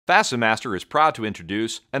FastenMaster is proud to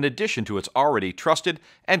introduce an addition to its already trusted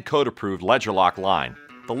and code-approved LedgerLOK line,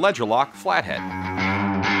 the LedgerLOK Flat Head.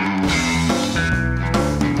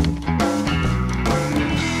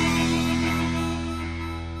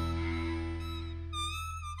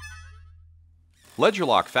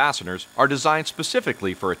 LedgerLOK fasteners are designed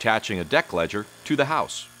specifically for attaching a deck ledger to the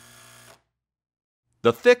house.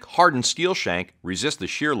 The thick, hardened steel shank resists the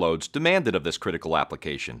shear loads demanded of this critical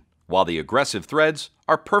application, while the aggressive threads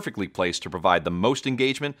are perfectly placed to provide the most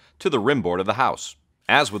engagement to the rimboard of the house.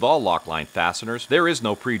 As with all lock line fasteners, there is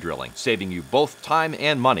no pre-drilling, saving you both time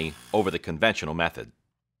and money over the conventional method.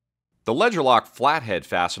 The LedgerLOK Flat Head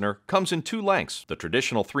fastener comes in two lengths. The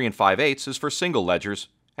traditional 3 5/8 is for single ledgers,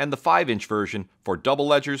 and the 5-inch version for double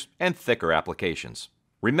ledgers and thicker applications.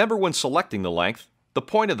 Remember, when selecting the length, the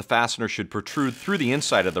point of the fastener should protrude through the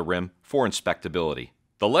inside of the rim for inspectability.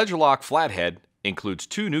 The LedgerLOK Flat Head includes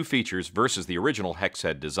two new features versus the original hex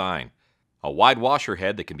head design: a wide washer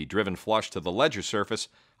head that can be driven flush to the ledger surface,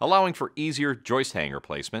 allowing for easier joist hanger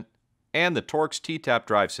placement, and the TORX ttap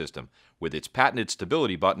drive system with its patented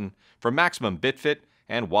stability button for maximum bit fit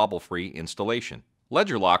and wobble-free installation.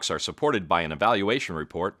 LedgerLOKs are supported by an evaluation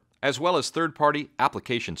report as well as third-party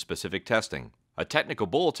application-specific testing. A technical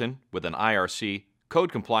bulletin with an IRC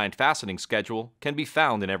code-compliant fastening schedule can be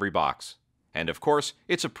found in every box. And of course,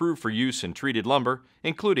 it's approved for use in treated lumber,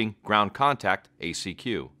 including ground contact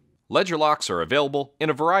ACQ. LedgerLOKs are available in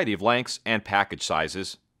a variety of lengths and package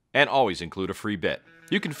sizes, and always include a free bit.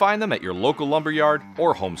 You can find them at your local lumberyard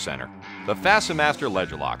or home center. The FastenMaster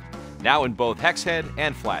LedgerLOK, now in both hex head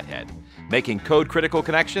and flat head, making code-critical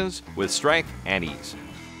connections with strength and ease.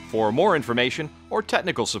 For more information or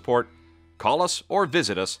technical support, call us or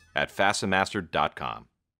visit us at fastenmaster.com.